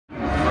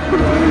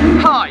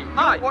Hi,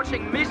 Hi. you're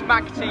watching Mizz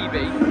TV,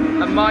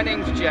 and my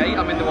name's Jay,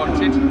 I'm in The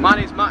Wanted. My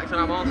name's Max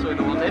and I'm also in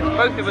The Wanted.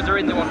 Both of us are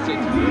in The Wanted.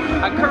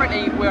 And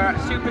currently we're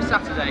at Super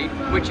Saturday,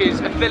 which is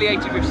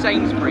affiliated with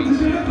Sainsbury's,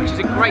 which is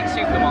a great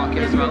supermarket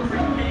as well.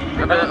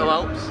 Every little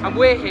helps. And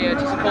we're here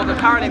to support the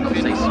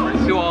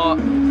Paralympians, who are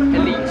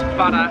elite,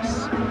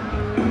 badass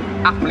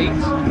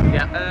athletes.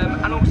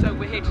 Yeah. And also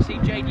we're here to see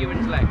Jade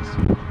Ewan's legs,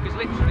 because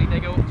literally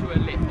they go up to her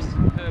lips,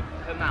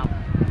 her mouth.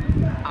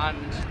 And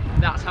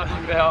that's how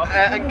long they are.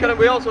 And can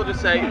we also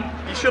just say,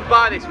 you should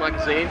buy this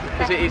magazine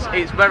because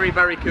it's very,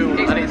 very cool.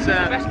 It's the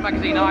best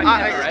magazine I've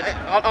ever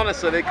read.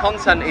 Honestly, the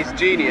content is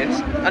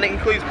genius and it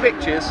includes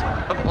pictures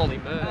of Ollie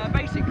Mizz.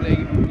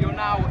 Basically, you're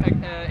now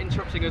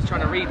interrupting us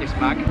trying to read this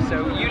mag,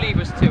 so you leave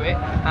us to it,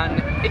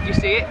 and if you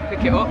see it,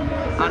 pick it up,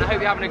 and I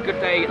hope you're having a good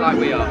day like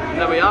we are.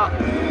 There we are.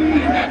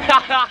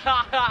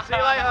 See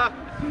you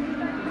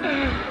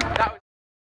later.